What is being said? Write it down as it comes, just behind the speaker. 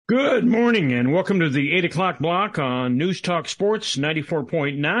Good morning and welcome to the 8 o'clock block on News Talk Sports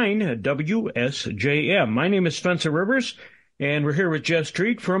 94.9 WSJM. My name is Spencer Rivers and we're here with Jeff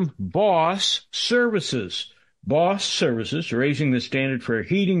Street from Boss Services. Boss Services, raising the standard for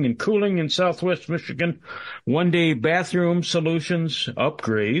heating and cooling in Southwest Michigan. One-day bathroom solutions,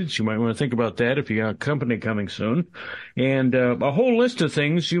 upgrades. You might want to think about that if you got company coming soon. And a whole list of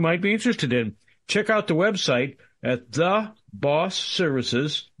things you might be interested in. Check out the website at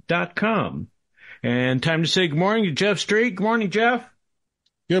thebossservices.com. And time to say good morning to Jeff Street. Good morning, Jeff.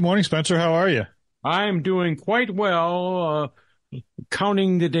 Good morning, Spencer. How are you? I'm doing quite well,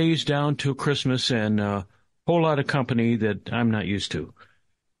 counting the days down to Christmas and a whole lot of company that I'm not used to.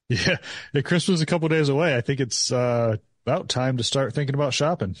 Yeah, Christmas is a couple days away. I think it's about time to start thinking about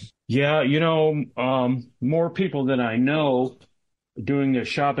shopping. Yeah, more people than I know doing their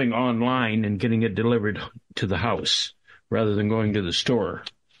shopping online and getting it delivered to the house rather than going to the store.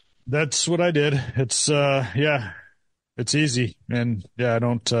 That's what I did. It's it's easy, and I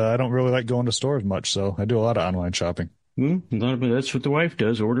don't really like going to stores much, so I do a lot of online shopping. That's what the wife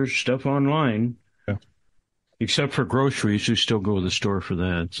does, orders stuff online. Yeah. Except for groceries, we still go to the store for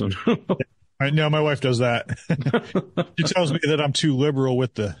that. So. No, my wife does that. She tells me that I'm too liberal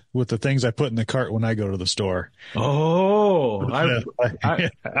with the things I put in the cart when I go to the store. Oh,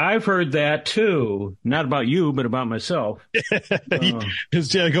 I've heard that too. Not about you, but about myself.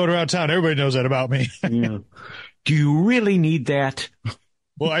 Going around town, everybody knows that about me. Yeah. Do you really need that?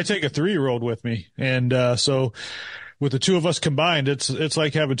 Well, I take a 3-year-old with me, and so with the two of us combined, it's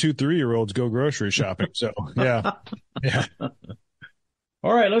like having 2 3-year-olds go grocery shopping. So yeah.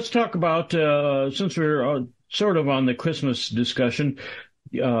 All right, let's talk about, since we're sort of on the Christmas discussion,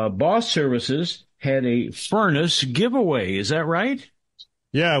 Boss Services had a furnace giveaway. Is that right?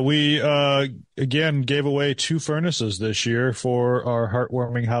 Yeah, we, again, gave away 2 furnaces this year for our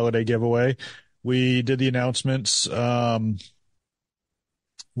heartwarming holiday giveaway. We did the announcements, when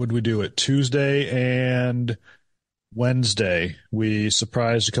did we do it? Tuesday and Wednesday. We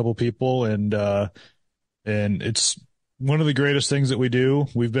surprised a couple people, and it's one of the greatest things that we do.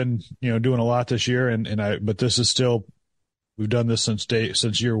 We've been, doing a lot this year, but this is still, we've done this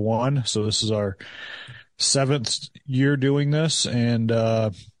since year 1. So this is our 7th year doing this. And,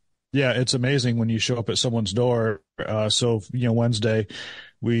 it's amazing when you show up at someone's door. Wednesday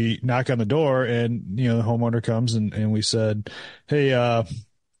we knock on the door and, the homeowner comes and we said, hey,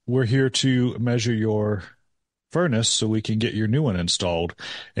 we're here to measure your furnace so we can get your new one installed.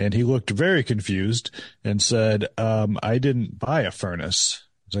 And he looked very confused and said, I didn't buy a furnace.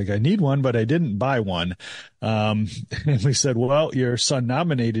 It's like, I need one, but I didn't buy one. And we said, well, your son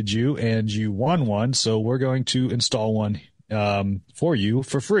nominated you and you won one, so we're going to install one for you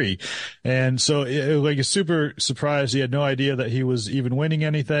for free. And so it was like a super surprise. He had no idea that he was even winning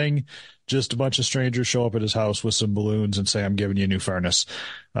anything. Just a bunch of strangers show up at his house with some balloons and say, I'm giving you a new furnace.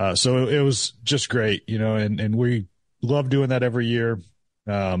 So it was just great, and we love doing that every year.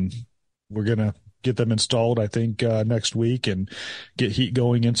 We're going to get them installed, I think, next week and get heat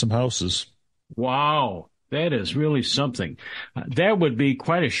going in some houses. Wow. That is really something. That would be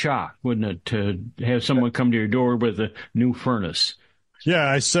quite a shock, wouldn't it, to have someone come to your door with a new furnace? Yeah,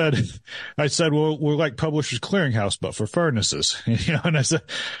 I said, well, we're like Publishers Clearinghouse, but for furnaces, and I said,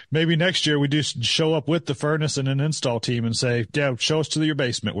 maybe next year we do show up with the furnace and an install team and say, yeah, show us to your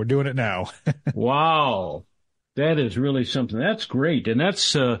basement. We're doing it now. Wow. That is really something. That's great. And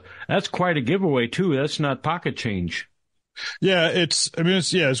that's quite a giveaway too. That's not pocket change. Yeah, it's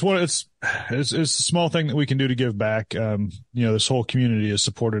a small thing that we can do to give back. This whole community has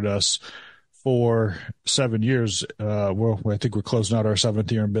supported us for 7 years. I think we're closing out our 7th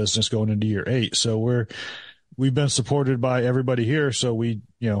year in business, going into year 8. So we've been supported by everybody here. So we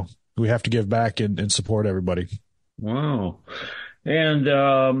have to give back and support everybody. Wow. And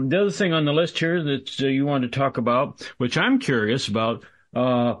the other thing on the list here that you want to talk about, which I'm curious about,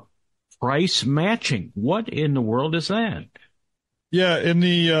 price matching. What in the world is that? Yeah, in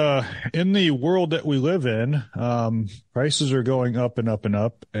the world that we live in, prices are going up and up and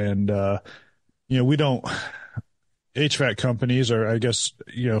up, and we don't. HVAC companies, or I guess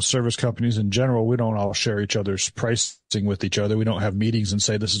service companies in general, we don't all share each other's pricing with each other. We don't have meetings and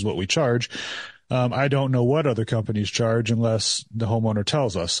say this is what we charge. I don't know what other companies charge unless the homeowner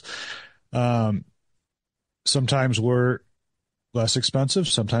tells us. Sometimes we're less expensive.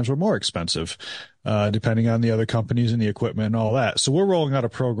 Sometimes we're more expensive, depending on the other companies and the equipment and all that. So we're rolling out a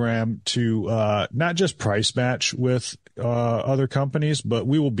program to not just price match with other companies, but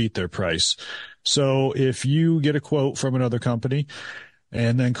we will beat their price. So if you get a quote from another company,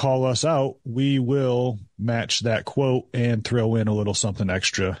 and then call us out, we will match that quote and throw in a little something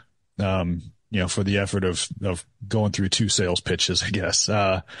extra, for the effort of going through 2 sales pitches, I guess.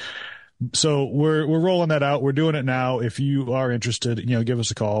 So we're rolling that out. We're doing it now. If you are interested, give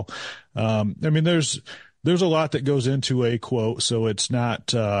us a call. There's a lot that goes into a quote. So it's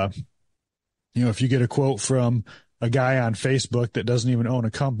not, if you get a quote from a guy on Facebook that doesn't even own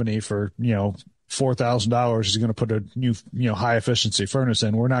a company for, $4,000, he's going to put a new, high efficiency furnace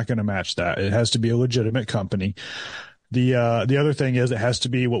in. We're not going to match that. It has to be a legitimate company. The other thing is it has to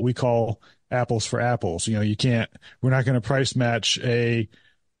be what we call apples for apples. We're not going to price match a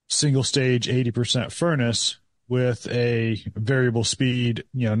single stage 80% furnace with a variable speed,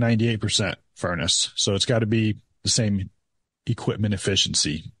 98% furnace. So it's got to be the same equipment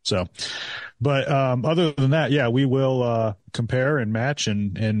efficiency. So, but other than that, yeah, we will compare and match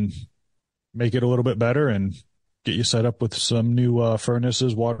and make it a little bit better and get you set up with some new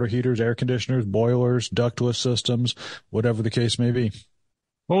furnaces, water heaters, air conditioners, boilers, ductless systems, whatever the case may be.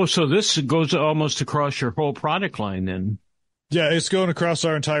 Oh, so this goes almost across your whole product line then. Yeah, it's going across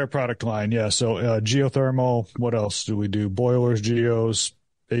our entire product line. Yeah, so geothermal, what else do we do? Boilers, geos,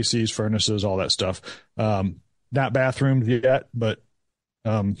 ACs, furnaces, all that stuff. Not bathrooms yet, but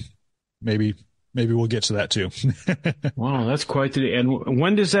maybe we'll get to that too. Wow, that's quite and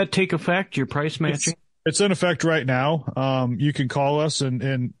when does that take effect, your price matching? It's in effect right now. You can call us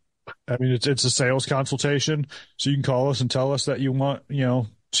and I mean, it's a sales consultation. So you can call us and tell us that you want,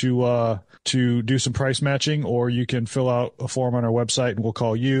 to do some price matching, or you can fill out a form on our website and we'll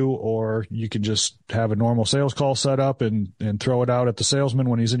call you, or you can just have a normal sales call set up and throw it out at the salesman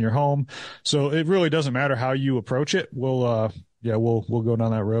when he's in your home. So it really doesn't matter how you approach it. We'll go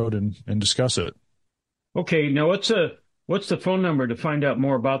down that road and discuss it. Okay. Now what's the phone number to find out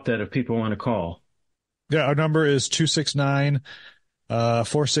more about that if people want to call? Yeah, our number is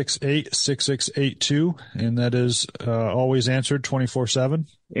 269-468-6682, and that is always answered 24/7.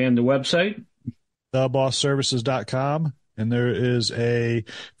 And the website? TheBossServices.com. And there is if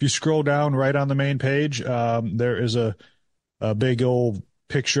you scroll down right on the main page, there is a big old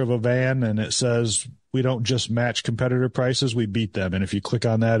picture of a van, and it says, we don't just match competitor prices, we beat them. And if you click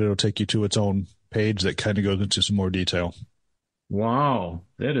on that, it'll take you to its own page that kind of goes into some more detail. Wow,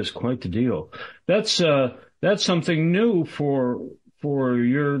 that is quite the deal. That's something new for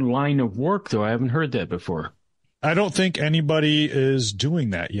your line of work, though. I haven't heard that before. I don't think anybody is doing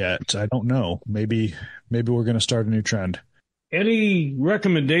that yet. I don't know. Maybe we're going to start a new trend. Any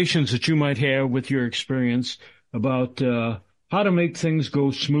recommendations that you might have with your experience about how to make things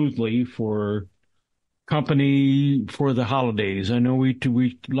go smoothly for company for the holidays? I know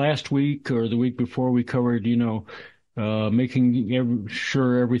we last week or the week before we covered, making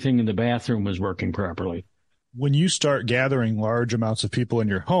sure everything in the bathroom was working properly. When you start gathering large amounts of people in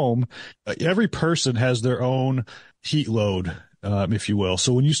your home, every person has their own heat load, if you will.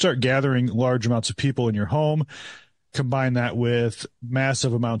 So when you start gathering large amounts of people in your home, combine that with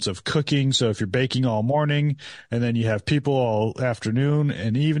massive amounts of cooking. So if you're baking all morning and then you have people all afternoon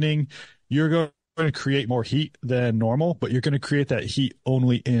and evening, you're going to create more heat than normal, but you're going to create that heat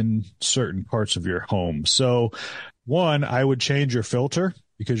only in certain parts of your home. So one, I would change your filter,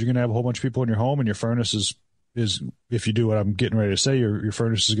 because you're going to have a whole bunch of people in your home, and your furnace is if you do what I'm getting ready to say, your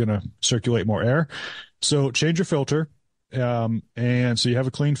furnace is going to circulate more air. So change your filter. And so you have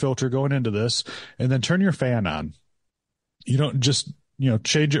a clean filter going into this, and then turn your fan on. You don't just,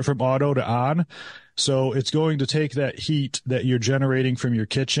 change it from auto to on. So it's going to take that heat that you're generating from your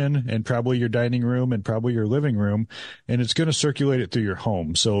kitchen and probably your dining room and probably your living room, and it's going to circulate it through your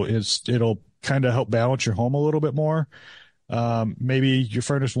home. So it'll kind of help balance your home a little bit more. Maybe your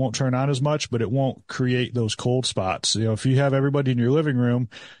furnace won't turn on as much, but it won't create those cold spots. If you have everybody in your living room,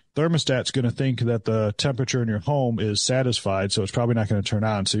 thermostat's going to think that the temperature in your home is satisfied, so it's probably not going to turn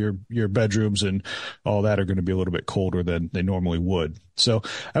on. So your bedrooms and all that are going to be a little bit colder than they normally would. So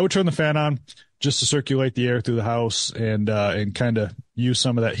I would turn the fan on just to circulate the air through the house and kind of use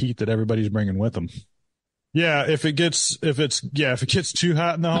some of that heat that everybody's bringing with them. Yeah, if it gets too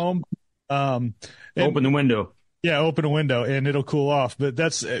hot in the home, open the window. Yeah, open a window and it'll cool off. But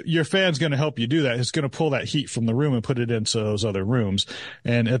your fan's going to help you do that. It's going to pull that heat from the room and put it into those other rooms.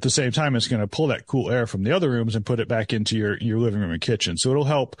 And at the same time, it's going to pull that cool air from the other rooms and put it back into your living room and kitchen. So it'll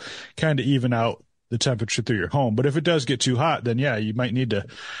help kind of even out the temperature through your home. But if it does get too hot, then yeah, you might need to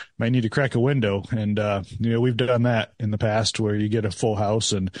crack a window. And, we've done that in the past where you get a full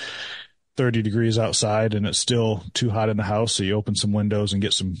house and 30 degrees outside and it's still too hot in the house. So you open some windows and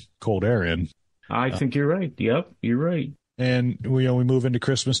get some cold air in. I think you're right. Yep, you're right. and we move into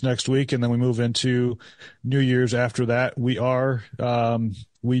Christmas next week, and then we move into New Year's after that. We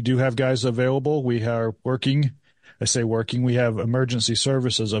do have guys available. We are working. I say working. We have emergency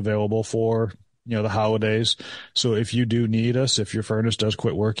services available for the holidays. So if you do need us, if your furnace does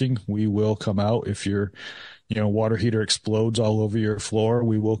quit working, we will come out. If your water heater explodes all over your floor,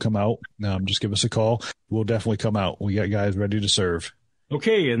 we will come out. Just give us a call. We'll definitely come out. We got guys ready to serve.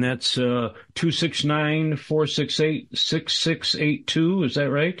 Okay, and that's 269-468-6682. Is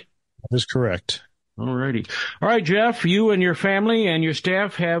that right? That is correct. All righty. All right, Jeff, you and your family and your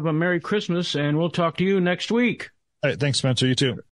staff have a Merry Christmas, and we'll talk to you next week. All right, thanks, Spencer. You too.